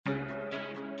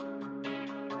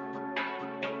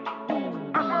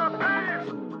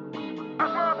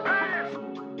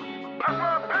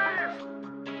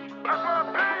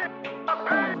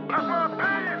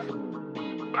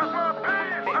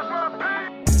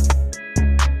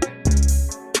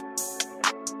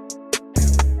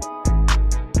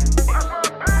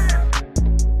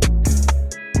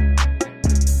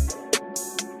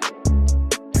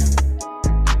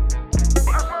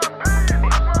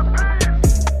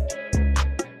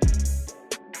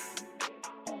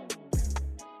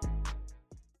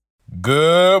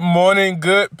Good morning,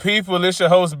 good people. It's your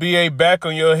host, BA, back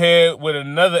on your head with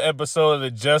another episode of the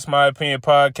Just My Opinion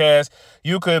podcast.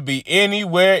 You could be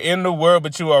anywhere in the world,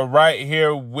 but you are right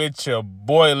here with your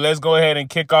boy. Let's go ahead and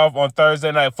kick off on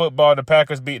Thursday Night Football. The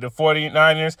Packers beat the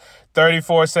 49ers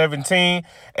 34-17.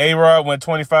 A-Rod went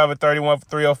 25 of 31 for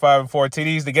 305 and 4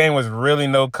 TDs. The game was really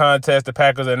no contest. The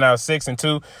Packers are now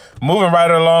 6-2. Moving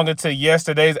right along into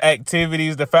yesterday's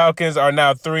activities, the Falcons are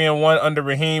now 3-1 under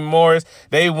Raheem Morris.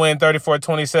 They win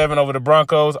 34-27 over the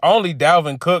Broncos. Only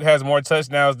Dalvin Cook has more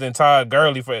touchdowns than Todd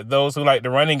Gurley for those who like the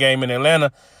running game in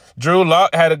Atlanta. Drew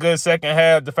Lock had a good second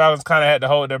half. The Falcons kind of had to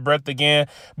hold their breath again,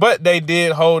 but they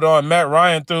did hold on. Matt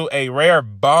Ryan threw a rare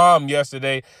bomb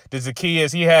yesterday to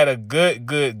Zacchaeus. He had a good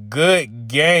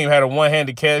game. Had a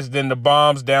one-handed catch, then the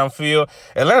bombs downfield.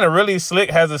 Atlanta really slick,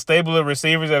 has a stable of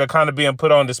receivers that are kind of being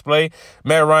put on display.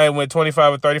 Matt Ryan went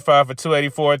 25 of 35 for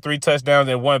 284, 3 touchdowns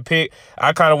and 1 pick.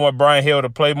 I kind of want Brian Hill to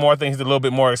play more. I think he's a little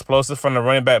bit more explosive from the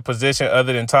running back position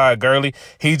other than Todd Gurley.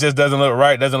 He just doesn't look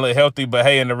right, doesn't look healthy, but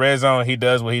hey, in the red zone, he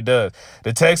does what he does.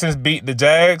 The Texans beat the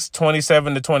Jags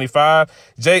 27-25.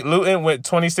 Jake Luton went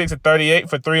 26 of 38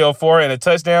 for 304 and a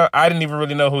touchdown. I didn't even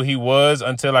really know who he was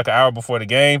until like an hour before the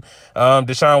game.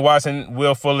 Deshaun Watson,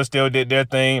 Will Fuller still did their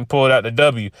thing and pulled out the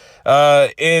W.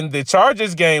 In the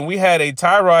Chargers game, we had a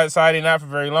Tyrod sighting, not for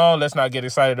very long. Let's not get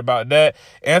excited about that.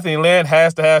 Anthony Lynn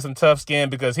has to have some tough skin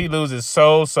because he loses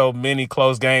so many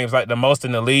close games, like the most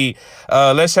in the league.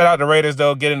 Let's shout out the Raiders,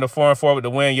 though, getting the 4-4 with the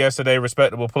win yesterday.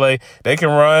 Respectable play. They can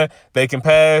run, they can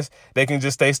pass, they can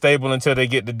just stay stable until they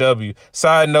get the W.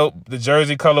 Side note, the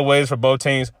jersey colorways for both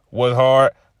teams was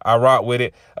hard. I rock with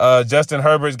it. Justin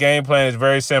Herbert's game plan is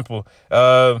very simple.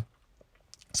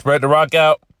 Spread the rock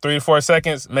out, 3 to 4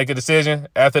 seconds, make a decision.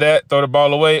 After that, throw the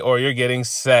ball away or you're getting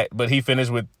sacked. But he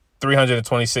finished with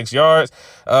 326 yards.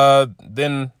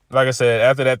 Then, like I said,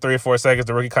 after that 3 or 4 seconds,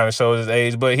 the rookie kind of shows his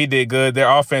age, but he did good. Their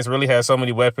offense really has so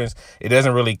many weapons. It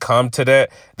doesn't really come to that.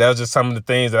 That was just some of the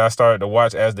things that I started to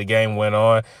watch as the game went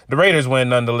on. The Raiders win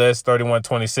nonetheless,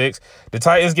 31-26. The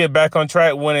Titans get back on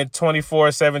track, winning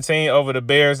 24-17 over the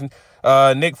Bears.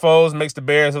 Nick Foles makes the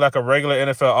Bears look like a regular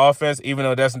NFL offense, even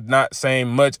though that's not saying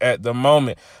much at the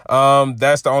moment.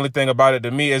 That's the only thing about it.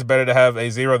 To me, it's better to have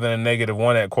a 0 than a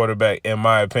 -1 at quarterback, in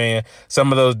my opinion.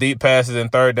 Some of those deep passes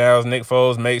and third downs Nick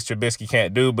Foles makes, Trubisky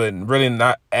can't do, but really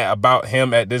not about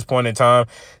him at this point in time.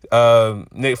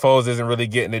 Nick Foles isn't really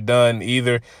getting it done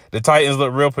either. The Titans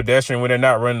look real pedestrian when they're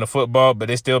not running the football, but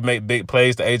they still make big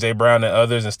plays to A.J. Brown and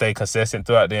others and stay consistent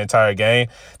throughout the entire game.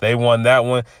 They won that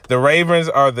one. The Ravens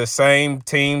are the same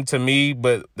team to me,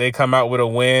 but they come out with a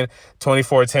win,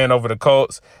 24-10 over the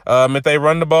Colts. If they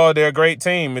run the ball, they're a great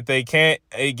team. If they can't,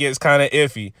 it gets kind of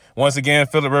iffy. Once again,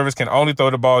 Phillip Rivers can only throw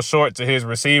the ball short to his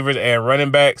receivers and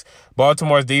running backs.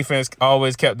 Baltimore's defense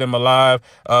always kept them alive.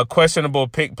 Questionable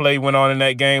pick play went on in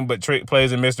that game, but trick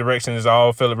plays and misdirection is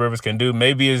all Phillip Rivers can do.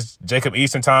 Maybe it's Jacob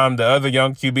Eason time. The other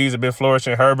young QBs have been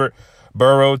flourishing. Herbert,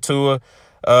 Burrow, Tua.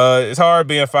 It's hard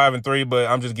being 5-3, but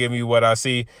I'm just giving you what I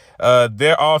see.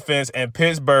 Their offense and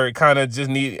Pittsburgh kind of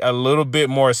just need a little bit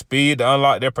more speed to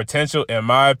unlock their potential, in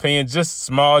my opinion. Just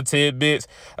small tidbits.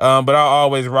 But I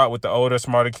always rock with the older,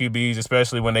 smarter QBs,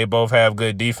 especially when they both have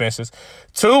good defenses.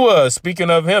 Tua, speaking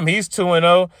of him, he's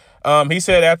 2-0. He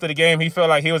said after the game he felt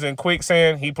like he was in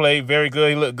quicksand. He played very good.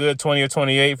 He looked good, 20 of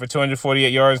 28 for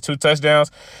 248 yards, 2 touchdowns.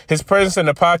 His presence in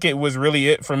the pocket was really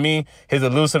it for me. His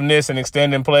elusiveness and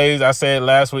extending plays. I said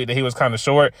last week that he was kind of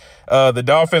short. The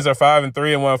Dolphins are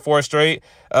 5-3 and won 4 straight.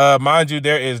 Mind you,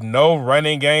 there is no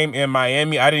running game in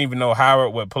Miami. I didn't even know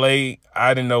Howard would play.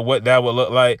 I didn't know what that would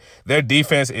look like. Their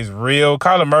defense is real.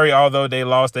 Kyler Murray, although they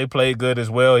lost, they played good as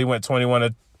well. He went 21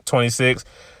 of 26,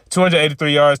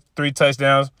 283 yards, 3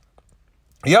 touchdowns.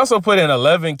 He also put in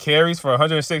 11 carries for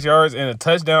 106 yards and a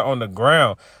touchdown on the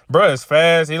ground. Bruh is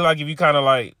fast. He like if you kind of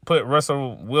like put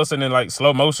Russell Wilson in like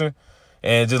slow motion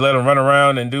and just let him run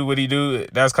around and do what he do.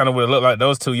 That's kind of what it looked like.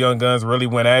 Those two young guns really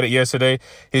went at it yesterday.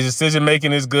 His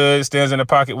decision-making is good, stands in the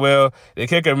pocket well. The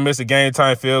kicker missed a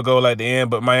game-time field goal at the end,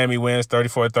 but Miami wins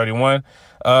 34-31.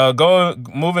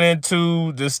 Moving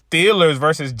into the Steelers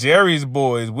versus Jerry's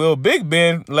boys. Will Big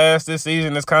Ben last this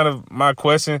season? That's kind of my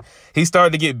question. He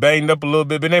started to get banged up a little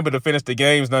bit, been able to finish the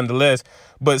games nonetheless,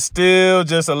 but still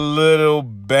just a little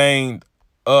banged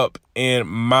up in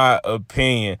my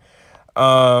opinion.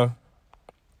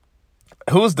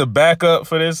 Who's the backup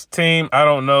for this team? I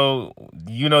don't know.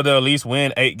 You know they'll at least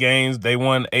win 8 games. They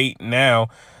won 8 now,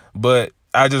 but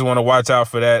I just want to watch out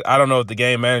for that. I don't know if the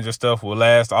game manager stuff will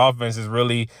last. The offense is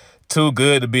really too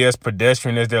good to be as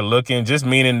pedestrian as they're looking, just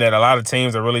meaning that a lot of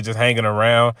teams are really just hanging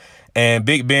around. And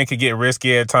Big Ben could get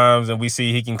risky at times, and we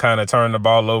see he can kind of turn the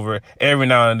ball over every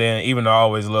now and then, even though I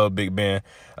always love Big Ben.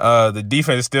 The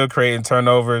defense is still creating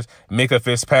turnovers. Micah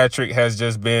Fitzpatrick has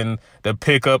just been the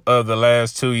pickup of the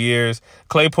last 2 years.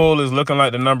 Claypool is looking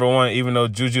like the number one, even though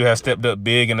Juju has stepped up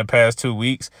big in the past 2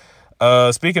 weeks.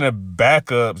 Speaking of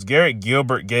backups, Garrett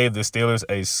Gilbert gave the Steelers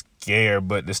a scare,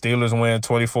 but the Steelers win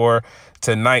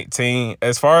 24-19.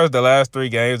 As far as the last 3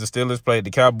 games, the Steelers played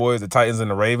the Cowboys, the Titans,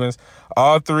 and the Ravens.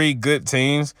 All 3 good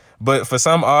teams, but for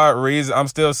some odd reason, I'm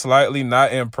still slightly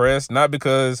not impressed. Not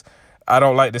because I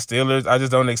don't like the Steelers. I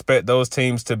just don't expect those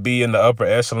teams to be in the upper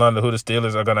echelon of who the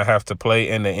Steelers are going to have to play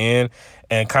in the end,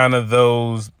 and kind of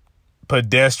those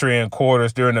pedestrian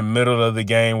quarters during the middle of the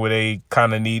game where they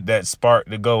kind of need that spark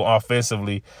to go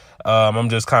offensively. I'm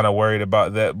just kind of worried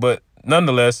about that. But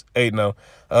nonetheless, 8-0.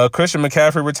 Christian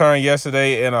McCaffrey returned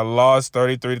yesterday in a loss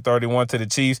 33-31 to the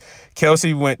Chiefs.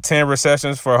 Kelsey went 10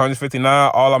 receptions for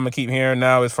 159. All I'm going to keep hearing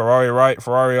now is Ferrari right,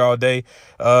 Ferrari all day.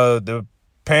 The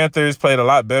Panthers played a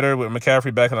lot better with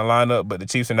McCaffrey back in the lineup, but the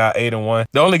Chiefs are now 8-1.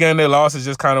 The only game they lost is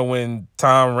just kind of when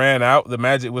time ran out. The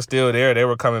magic was still there. They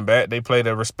were coming back. They played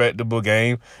a respectable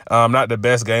game. Not the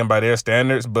best game by their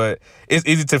standards, but it's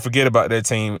easy to forget about their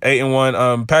team.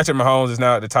 8-1. Patrick Mahomes is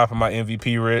now at the top of my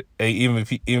MVP race.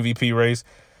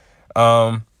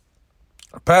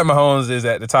 Pat Mahomes is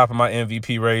at the top of my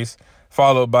MVP race,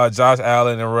 followed by Josh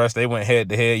Allen and Russ. They went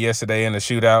head-to-head yesterday in the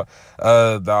shootout.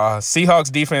 The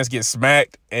Seahawks defense gets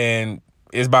smacked, and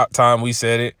it's about time we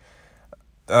said it.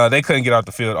 They couldn't get off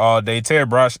the field all day. Terry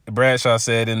Bradshaw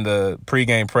said in the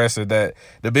pregame presser that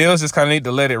the Bills just kind of need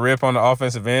to let it rip on the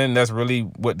offensive end. That's really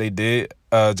what they did.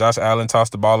 Josh Allen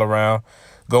tossed the ball around,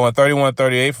 going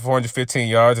 31-38 for 415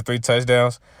 yards and 3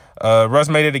 touchdowns. Russ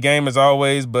made it a game as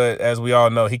always, but as we all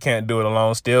know, he can't do it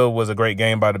alone. Still was a great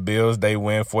game by the Bills. They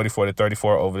win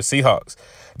 44-34 over the Seahawks.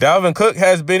 Dalvin Cook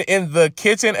has been in the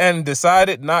kitchen and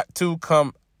decided not to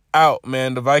come out,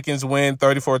 man. The Vikings win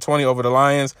 34-20 over the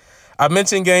Lions. I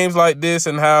mentioned games like this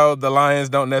and how the Lions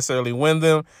don't necessarily win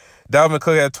them. Dalvin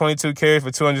Cook had 22 carries for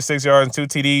 206 yards and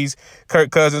 2 TDs. Kirk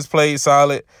Cousins played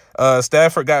solid.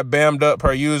 Stafford got bammed up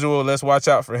per usual. Let's watch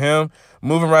out for him.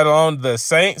 Moving right along, the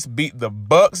Saints beat the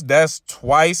Bucks. That's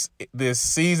twice this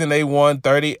season. They won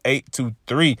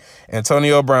 38-3.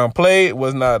 Antonio Brown played,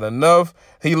 was not enough.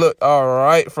 He looked all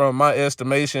right from my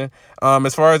estimation.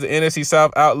 As far as the NFC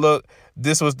South outlook,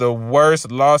 this was the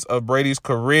worst loss of Brady's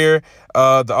career.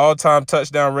 The all-time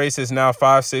touchdown race is now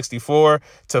 564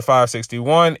 to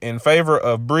 561 in favor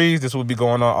of Breeze. This will be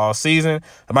going on all season.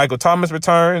 Michael Thomas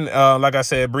returned. Like I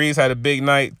said, Breeze had a big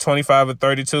night,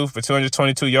 25-32 for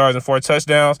 222 yards and 4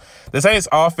 touchdowns. The Saints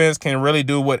offense can really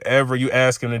do whatever you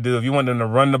ask him to do. If you want them to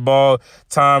run the ball,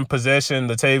 time, possession,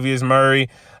 Latavius Murray,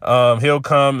 he'll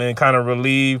come and kind of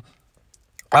relieve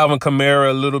Alvin Kamara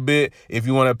a little bit. If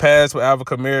you want to pass with Alvin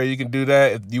Kamara, you can do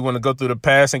that. If you want to go through the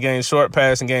passing game, short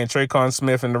passing game, Traquan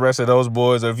Smith and the rest of those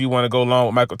boys, or if you want to go along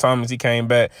with Michael Thomas, he came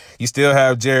back. You still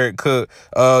have Jared Cook.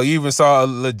 You even saw a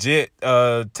legit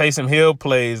Taysom Hill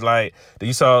plays, like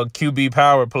you saw QB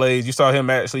power plays. You saw him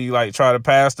actually like try to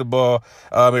pass the ball.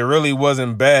 It really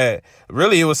wasn't bad.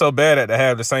 Really, it was so bad at the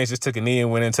half. The Saints just took a knee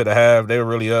and went into the half. They were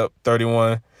really up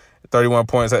 31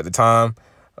 points at the time.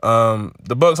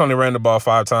 The Bucks only ran the ball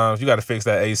 5 times. You got to fix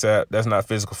that ASAP. That's not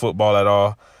physical football at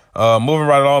all. Moving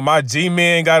right along, my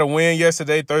G-Men got a win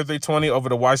yesterday, 33-20 over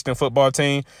the Washington football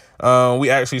team.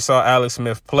 We actually saw Alex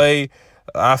Smith play.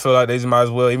 I feel like they just might as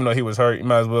well, even though he was hurt, you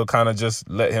might as well kind of just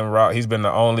let him rock. He's been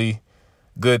the only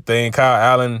good thing. Kyle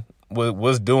Allen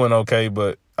was doing okay,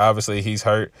 but obviously he's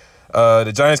hurt.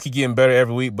 The Giants keep getting better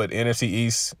every week, but the NFC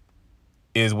East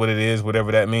is what it is,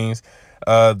 whatever that means.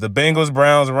 The Bengals,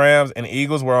 Browns, Rams, and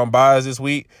Eagles were on byes this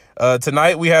week.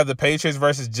 Tonight we have the Patriots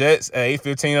versus Jets at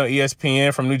 8:15 on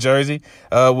ESPN from New Jersey.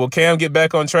 Will Cam get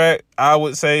back on track? I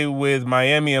would say with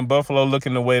Miami and Buffalo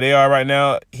looking the way they are right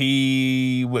now,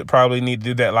 he would probably need to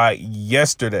do that like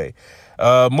yesterday.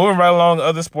 Moving right along,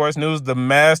 other sports news, the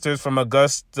Masters from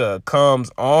Augusta comes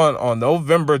on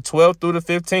November 12th through the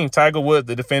 15th. Tiger Woods,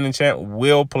 the defending champ,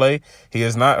 will play. He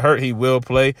is not hurt. He will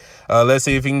play. Let's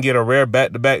see if he can get a rare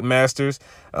back-to-back Masters.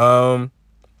 Yeah,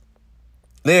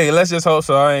 let's just hope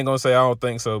so. I ain't going to say I don't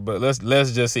think so, but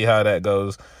let's just see how that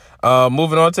goes.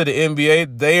 Moving on to the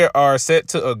NBA, they are set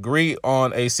to agree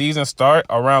on a season start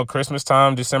around Christmas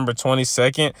time, December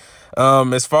 22nd.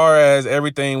 As far as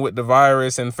everything with the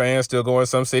virus and fans still going,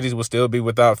 some cities will still be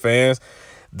without fans.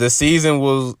 The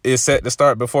season is set to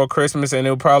start before Christmas, and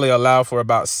it'll probably allow for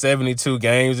about 72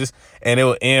 games, and it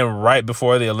will end right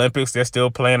before the Olympics. They're still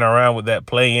playing around with that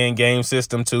play-in game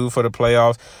system too for the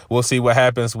playoffs. We'll see what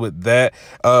happens with that.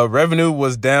 Revenue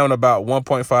was down about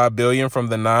 $1.5 billion from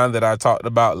the $9 billion that I talked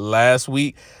about last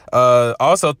week.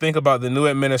 Also think about the new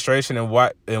administration and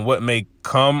what may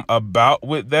come about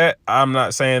with that. I'm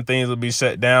not saying things will be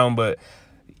shut down, but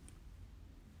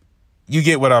you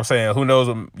get what I'm saying. Who knows?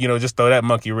 Just throw that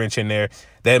monkey wrench in there.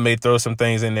 That may throw some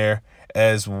things in there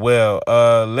as well.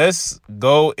 Let's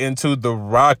go into the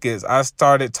Rockets. I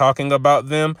started talking about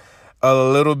them a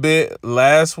little bit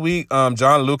last week.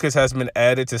 John Lucas has been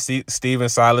added to Stephen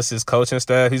Silas's coaching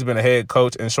staff. He's been a head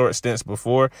coach in short stints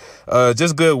before.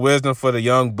 Just good wisdom for the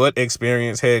young but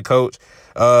experienced head coach.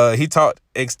 He talked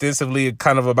extensively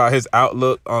kind of about his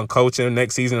outlook on coaching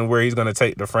next season and where he's going to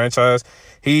take the franchise.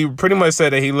 He pretty much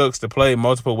said that he looks to play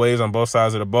multiple ways on both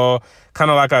sides of the ball.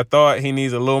 Kind of like I thought, he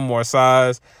needs a little more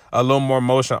size, a little more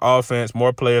motion offense,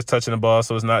 more players touching the ball,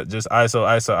 so it's not just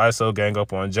ISO, gang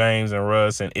up on James and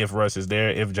Russ, and if Russ is there,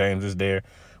 if James is there,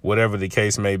 whatever the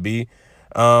case may be.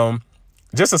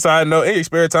 Just a side note, in your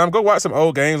spare time, go watch some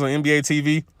old games on NBA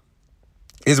TV.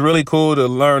 It's really cool to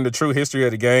learn the true history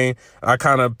of the game. I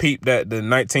kind of peeped at the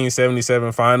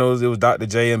 1977 finals. It was Dr.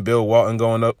 J and Bill Walton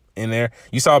going up in there.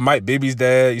 You saw Mike Bibby's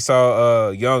dad. You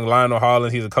saw young Lionel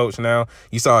Hollins. He's a coach now.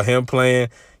 You saw him playing.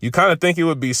 You kind of think it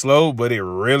would be slow, but it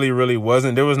really, really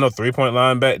wasn't. There was no three-point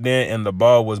line back then, and the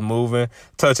ball was moving,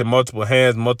 touching multiple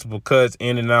hands, multiple cuts,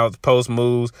 in and outs, post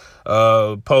moves,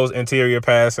 post interior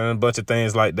passing, a bunch of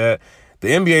things like that. The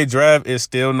NBA draft is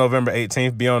still November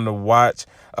 18th. Be on the watch.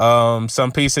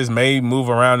 Some pieces may move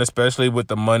around, especially with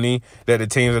the money that the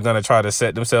teams are going to try to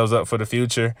set themselves up for the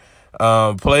future.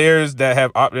 Players that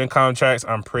have opt-in contracts,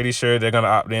 I'm pretty sure they're going to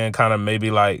opt in, kind of maybe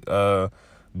like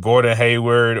Gordon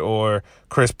Hayward or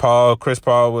Chris Paul. Chris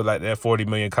Paul with like that $40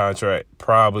 million contract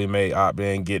probably may opt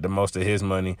in, get the most of his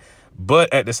money.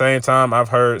 But at the same time, I've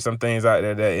heard some things out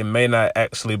there that it may not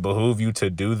actually behoove you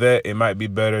to do that. It might be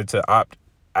better to opt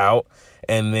out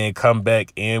and then come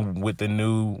back in with the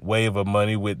new wave of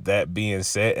money, with that being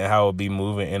set and how it'll be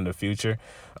moving in the future.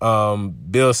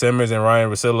 Bill Simmons and Ryan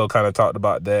Russillo kind of talked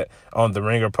about that on the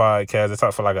Ringer podcast. They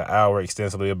talked for like an hour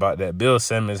extensively about that. Bill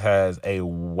Simmons has a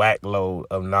whack load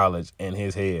of knowledge in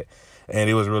his head, and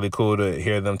it was really cool to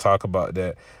hear them talk about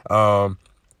that.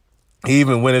 He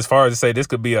even went as far as to say this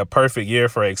could be a perfect year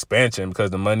for expansion because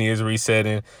the money is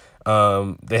resetting.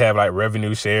 They have like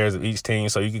revenue shares of each team,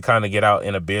 so you can kind of get out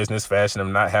in a business fashion of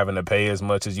not having to pay as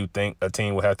much as you think a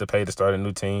team would have to pay to start a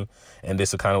new team, and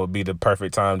this would be the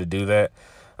perfect time to do that.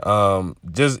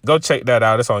 Just go check that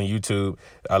out. It's on YouTube.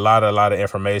 A lot of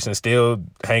information still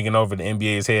hanging over the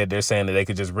NBA's head. They're saying that they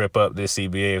could just rip up this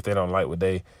CBA if they don't like what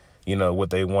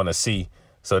they want to see.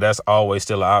 So that's always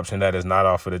still an option that is not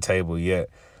off of the table yet.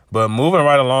 But moving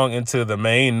right along into the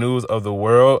main news of the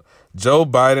world, Joe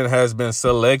Biden has been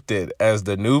selected as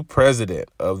the new president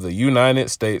of the United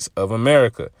States of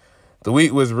America. The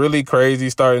week was really crazy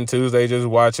starting Tuesday, just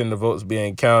watching the votes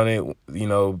being counted,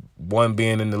 one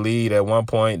being in the lead at one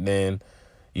point. Then,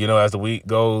 as the week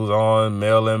goes on,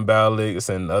 mail-in ballots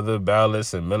and other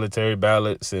ballots and military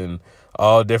ballots and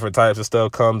all different types of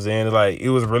stuff comes in. It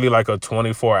was really like a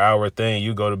 24-hour thing.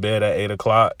 You go to bed at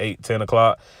 10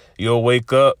 o'clock. You'll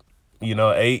wake up,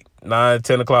 8, 9,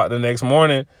 10 o'clock the next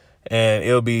morning, and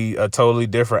it'll be a totally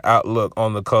different outlook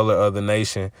on the color of the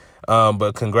nation.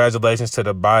 But congratulations to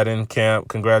the Biden camp.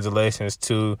 Congratulations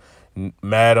to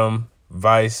Madam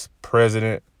Vice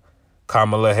President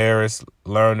Kamala Harris.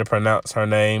 Learn to pronounce her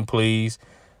name, please.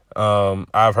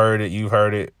 I've heard it. You've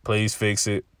heard it. Please fix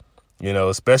it.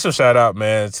 Special shout out,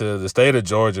 man, to the state of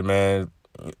Georgia, man.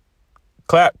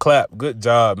 Clap. Good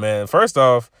job, man. First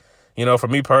off, for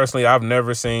me personally, I've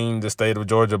never seen the state of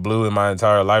Georgia blue in my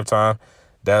entire lifetime.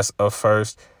 That's a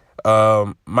first.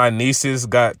 My nieces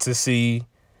got to see,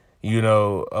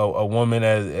 a woman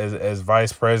as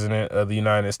vice president of the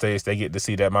United States. They get to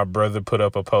see that. My brother put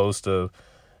up a post of,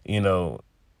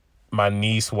 my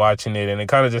niece watching it, and it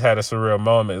kind of just had a surreal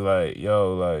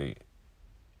moment.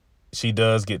 She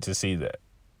does get to see that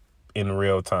in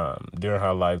real time during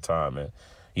her lifetime, and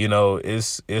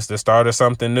it's the start of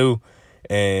something new.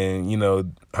 And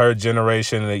her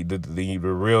generation, the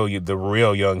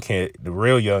real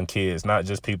young kids, not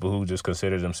just people who just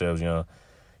consider themselves young.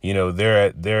 They're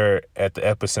at the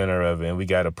epicenter of it, and we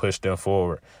got to push them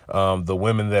forward. The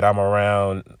women that I'm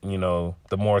around,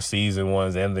 the more seasoned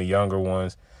ones and the younger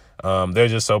ones, they're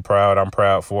just so proud. I'm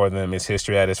proud for them. It's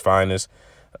history at its finest.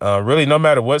 Really, no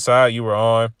matter what side you were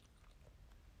on,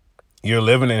 you're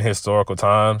living in historical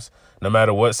times. no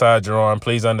matter what side you're on,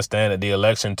 please understand that the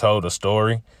election told a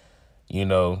story. You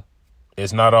know,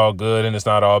 it's not all good and it's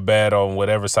not all bad on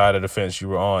whatever side of the fence you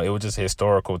were on. It was just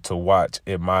historical to watch,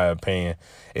 in my opinion.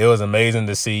 It was amazing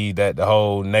to see that the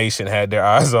whole nation had their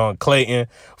eyes on Clayton,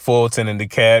 Fulton, and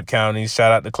DeKalb counties.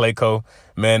 Shout out to Clayco.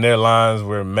 Man, their lines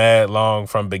were mad long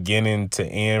from beginning to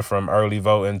end, from early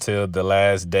vote until the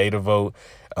last day to vote.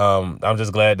 I'm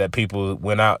just glad that people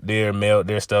went out there, mailed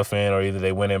their stuff in, or either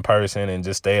they went in person and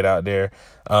just stayed out there.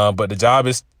 But the job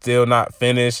is still not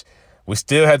finished. We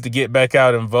still have to get back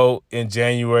out and vote in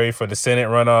January for the Senate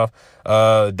runoff.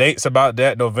 Dates about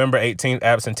that: November 18th,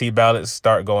 absentee ballots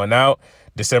start going out.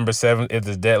 December 7th is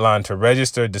the deadline to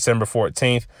register. December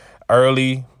 14th,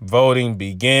 early voting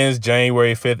begins.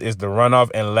 January 5th is the runoff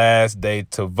and last day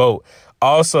to vote.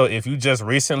 Also, if you just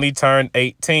recently turned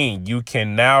 18, you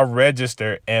can now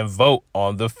register and vote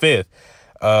on the 5th.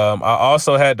 I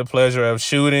also had the pleasure of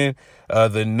shooting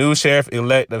the new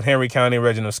sheriff-elect of Henry County,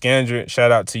 Reginald Scandrett.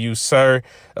 Shout out to you, sir.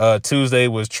 Tuesday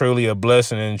was truly a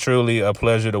blessing and truly a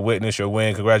pleasure to witness your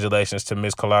win. Congratulations to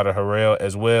Miss Collada Harrell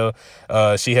as well.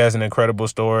 She has an incredible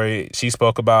story. She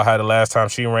spoke about how the last time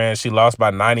she ran, she lost by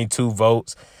 92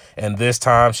 votes, and this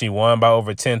time she won by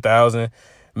over 10,000.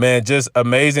 Man, just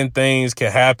amazing things can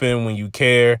happen when you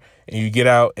care and you get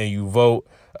out and you vote.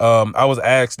 I was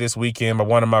asked this weekend by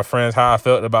one of my friends how I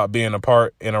felt about being a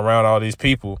part and around all these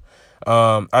people.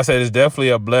 I said it's definitely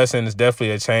a blessing. It's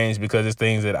definitely a change because it's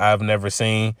things that I've never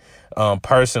seen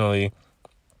personally.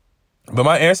 But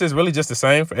my answer is really just the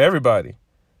same for everybody.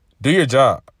 Do your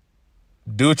job.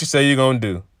 Do what you say you're going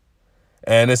to do.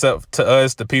 And it's up to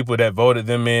us, the people that voted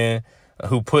them in,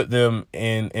 who put them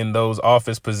in those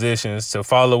office positions, to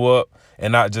follow up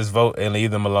and not just vote and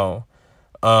leave them alone.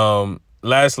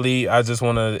 Lastly, I just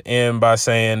want to end by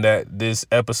saying that this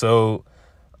episode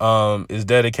is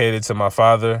dedicated to my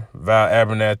father, Val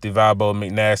Abernathy, Valbo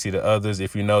McNasty, to others.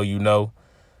 If you know, you know.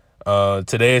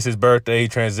 Today is his birthday. He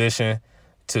transitioned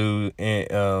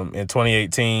in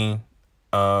 2018.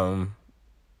 I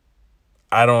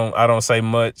don't say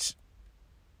much.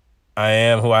 I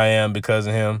am who I am because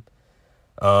of him.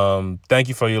 Thank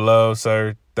you for your love,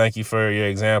 sir. Thank you for your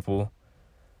example.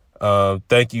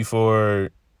 Thank you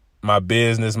for my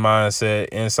business mindset,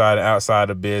 inside and outside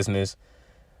of business.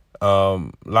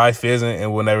 Life isn't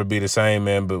and will never be the same,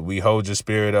 man, but we hold your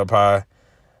spirit up high.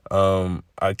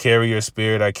 I carry your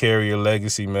spirit. I carry your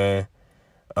legacy, man.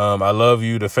 I love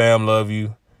you. The fam love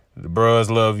you. The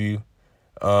bros love you.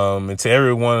 And to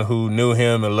everyone who knew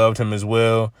him and loved him as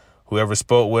well, whoever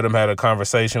spoke with him, had a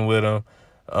conversation with him,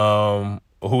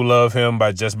 who love him by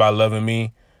loving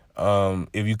me.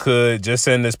 If you could just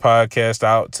send this podcast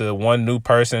out to one new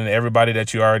person, everybody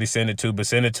that you already send it to, but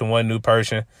send it to one new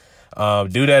person.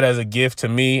 Do that as a gift to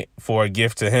me, for a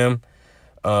gift to him.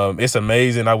 It's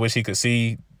amazing. I wish he could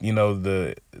see,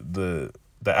 the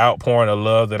outpouring of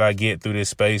love that I get through this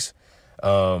space.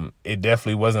 It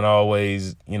definitely wasn't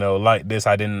always, like this.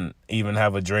 I didn't even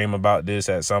have a dream about this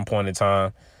at some point in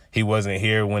time. He wasn't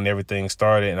here when everything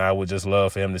started, and I would just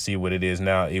love for him to see what it is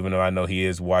now, even though I know he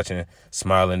is watching,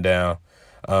 smiling down.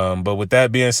 But with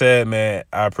that being said, man,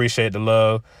 I appreciate the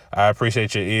love. I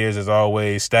appreciate your ears as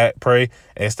always. Stack, pray,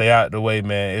 and stay out the way,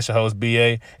 man. It's your host, BA,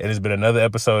 and it's been another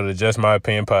episode of the Just My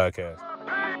Opinion podcast.